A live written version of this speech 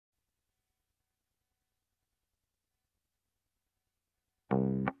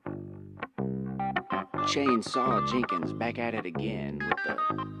Chainsaw Jenkins back at it again with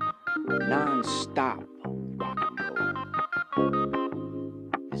the non-stop rock and roll.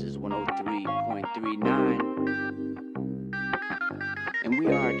 This is 103.39, and we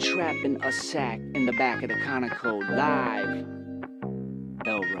are trapping a sack in the back of the Conoco live,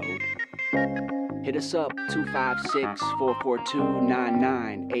 L Road. Hit us up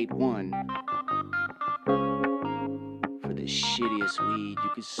 256-442-9981 for the shittiest weed you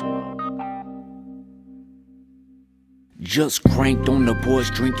can smoke. Just cranked on the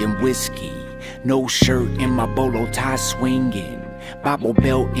boys drinking whiskey. No shirt in my bolo tie swinging. Bible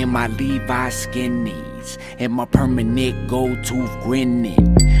belt in my Levi skinnies. And my permanent gold tooth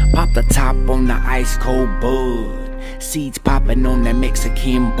grinning. Pop the top on the ice cold bud. Seeds popping on that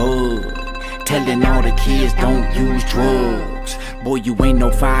Mexican bud. Telling all the kids don't use drugs. Boy, you ain't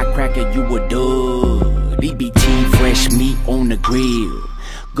no firecracker, you a dud. EBT fresh meat on the grill.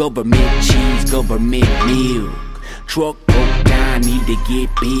 Government cheese, government milk. Truck broke down, need to get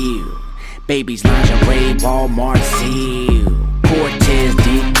billed. Baby's lingerie, Walmart sale. Cortez,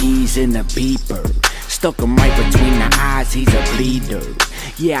 Dickies in the beeper. Stuck him right between the eyes, he's a bleeder.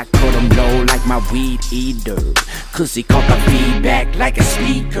 Yeah, I cut him low like my weed eater. Cause he caught the feedback like a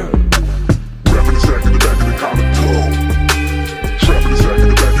sneaker. Trapping the sack in the back of the Conoco. Trapping the sack in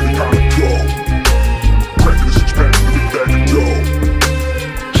the back of the Conoco. Cracking the six-pack in the big bag of dough.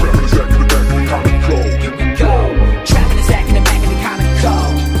 Trapping the sack in the back of the Conoco. Here we go. Trapping the sack in the back of the Conoco.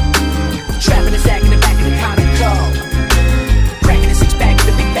 Trapping the sack in the back of the Conoco. Cracking the six-pack in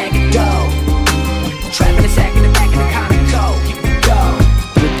the big bag of dough. Trapping the sack in the back of the Conoco. Here we go.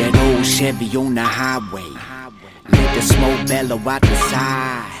 Put that old Chevy on the highway. Let the smoke bellow out the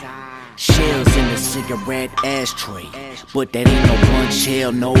side. Shells in the cigarette ashtray, but that ain't no blunt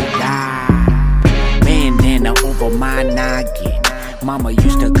shell, no lie. Bandana over my noggin. Mama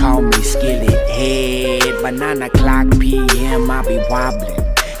used to call me skillet head. By 9 o'clock p.m. I be wobbling,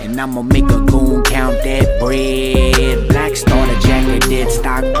 and I'ma make a goon count that bread. Black starter jacket, dead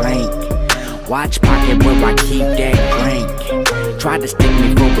stock blank. Watch pocket where I keep that crank. Tried to stick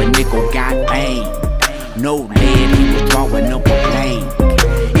me for a nickel, got banged. No lead, he was drawing up a plane.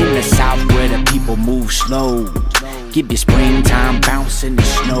 In the south where the people move slow. Give you springtime bounce in the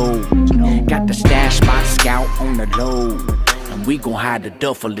snow. Got the stash spot scout on the low. And we gon' hide the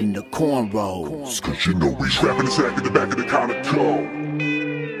duffel in the cornrows. Cause you know we trapping the sack in the back of the Conoco.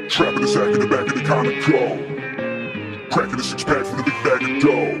 Trapping the sack in the back of the Conoco. Cracking the six-pack from the big bag of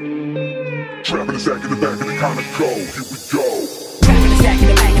dough. Trapping the sack in the back of the Conoco. Here we go. Trapping the sack in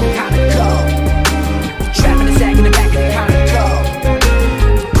the back of the Conoco. Trapping the sack in the back of the Conoco.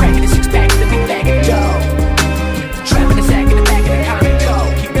 Cracking the six-pack in the big bag of dough. Trapping the sack in the back of the Conoco.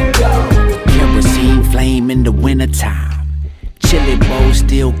 Here we go. Kerosene flame in the wintertime. Chili bowl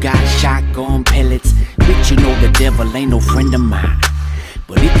still got shotgun pellets. Bitch, you know the devil ain't no friend of mine.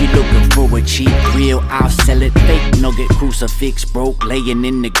 But if you're looking for a cheap grill, I'll sell it. Fake nugget crucifix broke, laying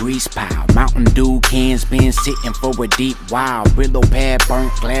in the grease pile. Mountain Dew cans been sitting for a deep while. Brillo pad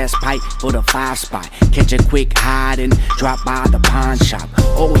burnt glass pipe for the 5 spot. Catch a quick hide and drop by the pawn shop.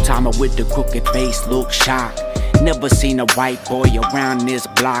 Old timer with the crooked face look shocked. Never seen a white boy around this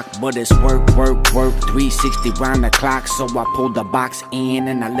block, but it's work, work, work, 360 round the clock. So I pulled the box in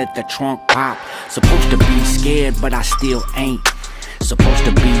and I let the trunk pop. Supposed to be scared, but I still ain't. Supposed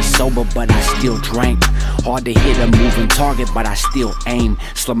to be sober, but I still drank. Hard to hit a moving target, but I still aim.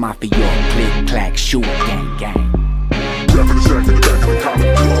 Slow mafia, click, clack, shoot, gang, gang. Trapping the sack in the back of the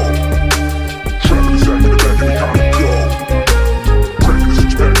Conoco. Trapping the sack in the back of the Conoco.